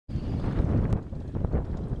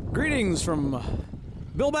Greetings from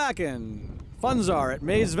Bill Backen, Fun Czar at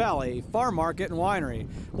Mays Valley Farm Market and Winery.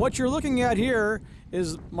 What you're looking at here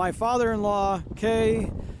is my father-in-law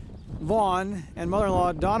Kay Vaughn and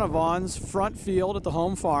mother-in-law Donna Vaughn's front field at the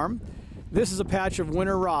home farm. This is a patch of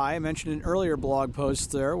winter rye. I mentioned in earlier blog posts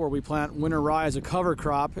there where we plant winter rye as a cover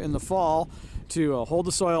crop in the fall to hold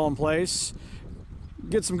the soil in place,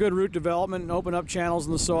 get some good root development and open up channels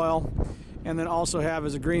in the soil, and then also have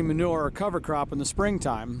as a green manure or cover crop in the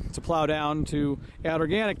springtime to plow down to add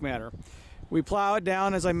organic matter. We plow it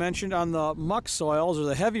down, as I mentioned, on the muck soils or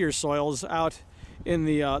the heavier soils out in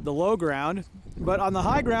the low ground, but on the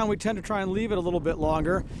high ground we tend to try and leave it a little bit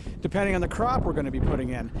longer depending on the crop we're going to be putting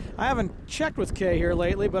in. I haven't checked with Kay here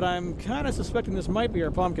lately, but I'm kind of suspecting this might be our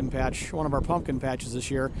pumpkin patch, one of our pumpkin patches this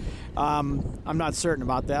year. I'm not certain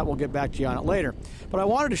about that. We'll get back to you on it later. What I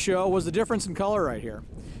wanted to show was the difference in color right here.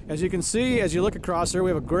 As you can see, as you look across there, we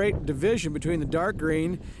have a great division between the dark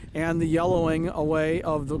green and the yellowing away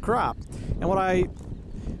of the crop. And what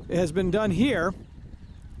has been done here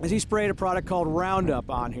is he sprayed a product called Roundup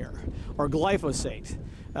on here, or glyphosate.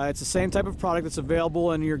 It's the same type of product that's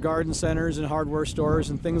available in your garden centers and hardware stores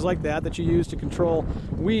and things like that that you use to control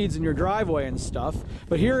weeds in your driveway and stuff.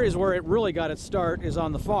 But here is where it really got its start, is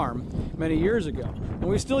on the farm many years ago. And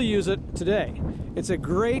we still use it today. It's a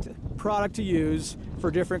great product to use for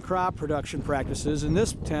different crop production practices. In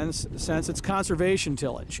this sense, it's conservation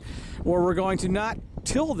tillage, where we're going to not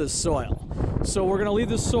till this soil. So we're going to leave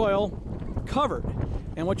this soil covered.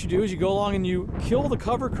 And what you do is you go along and you kill the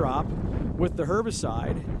cover crop with the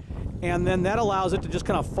herbicide, and then that allows it to just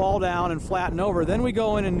kind of fall down and flatten over. Then we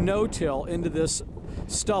go in and no-till into this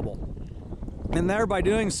stubble. And there, by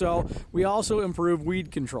doing so, we also improve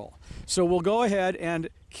weed control. So we'll go ahead and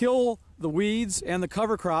kill the weeds and the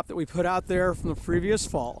cover crop that we put out there from the previous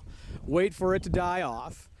fall, wait for it to die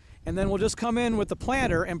off, and then we'll just come in with the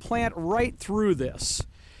planter and plant right through this.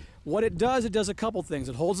 What it does a couple things.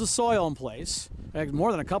 It holds the soil in place,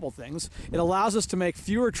 more than a couple things. It allows us to make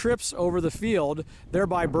fewer trips over the field,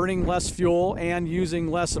 thereby burning less fuel and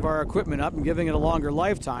using less of our equipment up and giving it a longer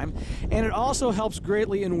lifetime. And it also helps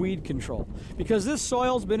greatly in weed control, because this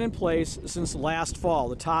soil's been in place since last fall,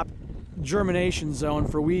 the top germination zone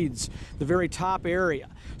for weeds, the very top area.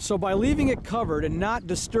 So by leaving it covered and not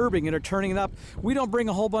disturbing it or turning it up, we don't bring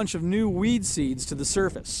a whole bunch of new weed seeds to the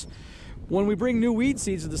surface. When we bring new weed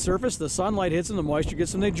seeds to the surface, the sunlight hits them, the moisture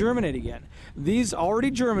gets them, they germinate again. These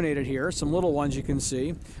already germinated here, some little ones you can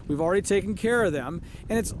see. We've already taken care of them,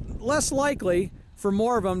 and it's less likely for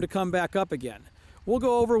more of them to come back up again. We'll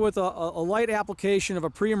go over with a light application of a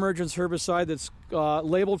pre-emergence herbicide that's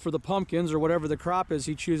labeled for the pumpkins or whatever the crop is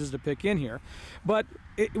he chooses to pick in here. But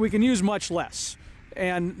we can use much less.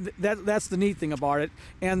 And that's the neat thing about it.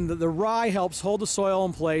 And the rye helps hold the soil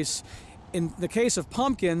in place. In the case of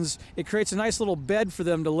pumpkins, it creates a nice little bed for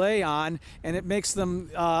them to lay on, and it makes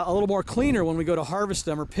them a little more cleaner when we go to harvest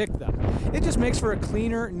them or pick them. It just makes for a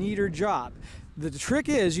cleaner, neater job. The trick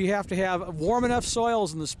is you have to have warm enough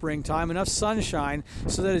soils in the springtime, enough sunshine,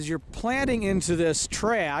 so that as you're planting into this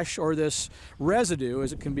trash, or this residue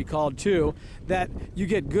as it can be called too, that you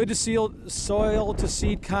get good soil to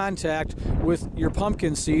seed contact with your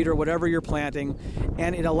pumpkin seed or whatever you're planting,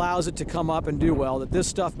 and it allows it to come up and do well, that this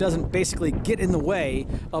stuff doesn't basically get in the way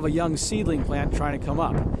of a young seedling plant trying to come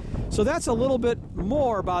up. So that's a little bit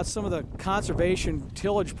more about some of the conservation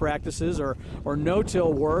tillage practices or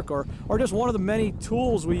no-till work, or just one of the many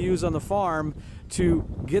tools we use on the farm to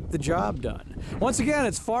get the job done. Once again,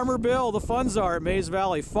 it's Farmer Bill, the Fun Czar at Mays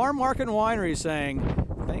Valley Farm Market and Winery, saying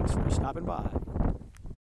thanks for stopping by.